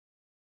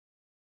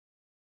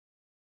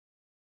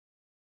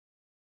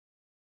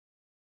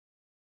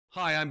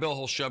Hi, I'm Bill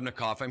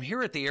Holshevnikoff. I'm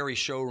here at the ARRI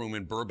showroom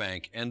in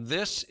Burbank, and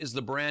this is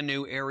the brand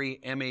new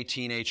ARRI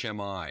M18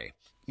 HMI.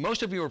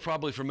 Most of you are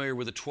probably familiar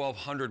with the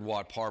 1200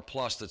 watt Par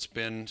Plus that's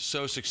been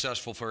so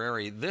successful for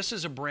ARRI. This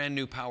is a brand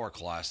new power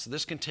class.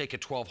 This can take a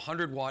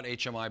 1200 watt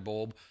HMI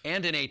bulb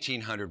and an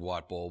 1800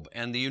 watt bulb,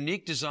 and the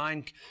unique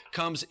design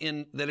comes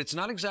in that it's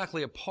not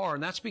exactly a par,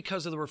 and that's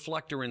because of the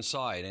reflector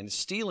inside, and it's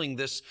stealing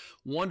this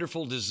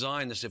wonderful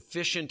design, this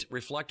efficient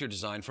reflector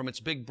design from its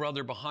big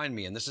brother behind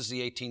me, and this is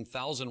the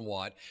 18,000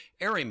 watt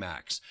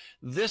ARRIMAX.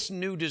 This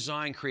new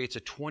design creates a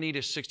 20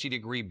 to 60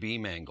 degree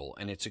beam angle,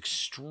 and it's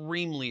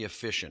extremely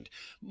efficient.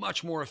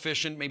 Much more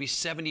efficient, maybe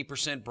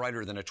 70%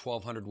 brighter than a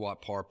 1200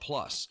 watt Par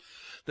Plus.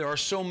 There are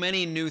so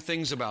many new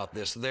things about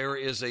this. There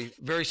is a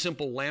very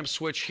simple lamp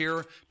switch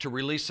here to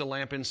release the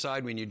lamp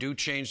inside when you do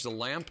change the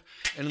lamp.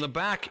 And in the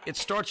back, it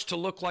starts to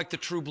look like the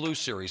True Blue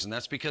series, and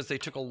that's because they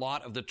took a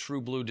lot of the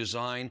True Blue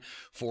design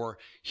for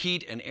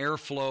heat and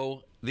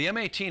airflow. The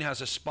M18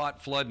 has a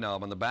spot flood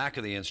knob on the back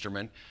of the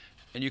instrument,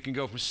 and you can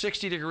go from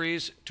 60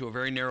 degrees to a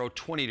very narrow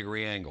 20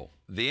 degree angle.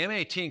 The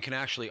M18 can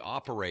actually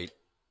operate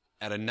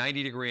at a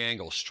 90 degree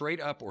angle, straight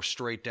up or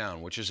straight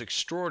down, which is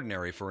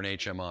extraordinary for an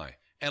HMI.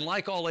 And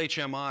like all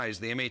HMIs,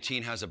 the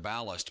M18 has a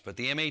ballast, but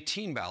the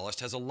M18 ballast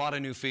has a lot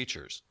of new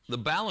features. The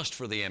ballast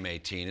for the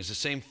M18 is the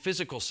same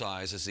physical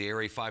size as the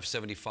ARRI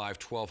 575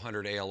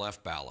 1200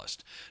 ALF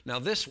ballast. Now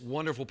this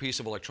wonderful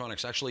piece of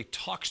electronics actually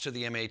talks to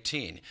the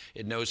M18.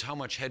 It knows how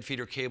much head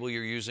feeder cable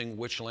you're using,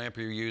 which lamp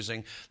you're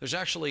using. There's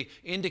actually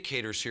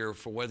indicators here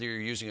for whether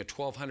you're using a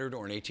 1200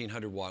 or an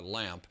 1800 watt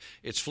lamp.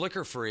 It's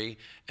flicker free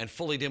and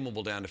fully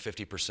dimmable down to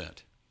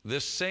 50%.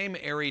 This same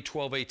ARRI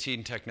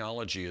 1218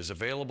 technology is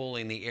available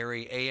in the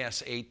ARRI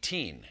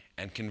AS18,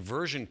 and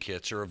conversion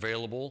kits are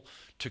available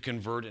to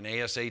convert an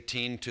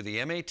AS18 to the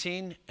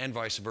M18 and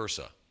vice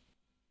versa.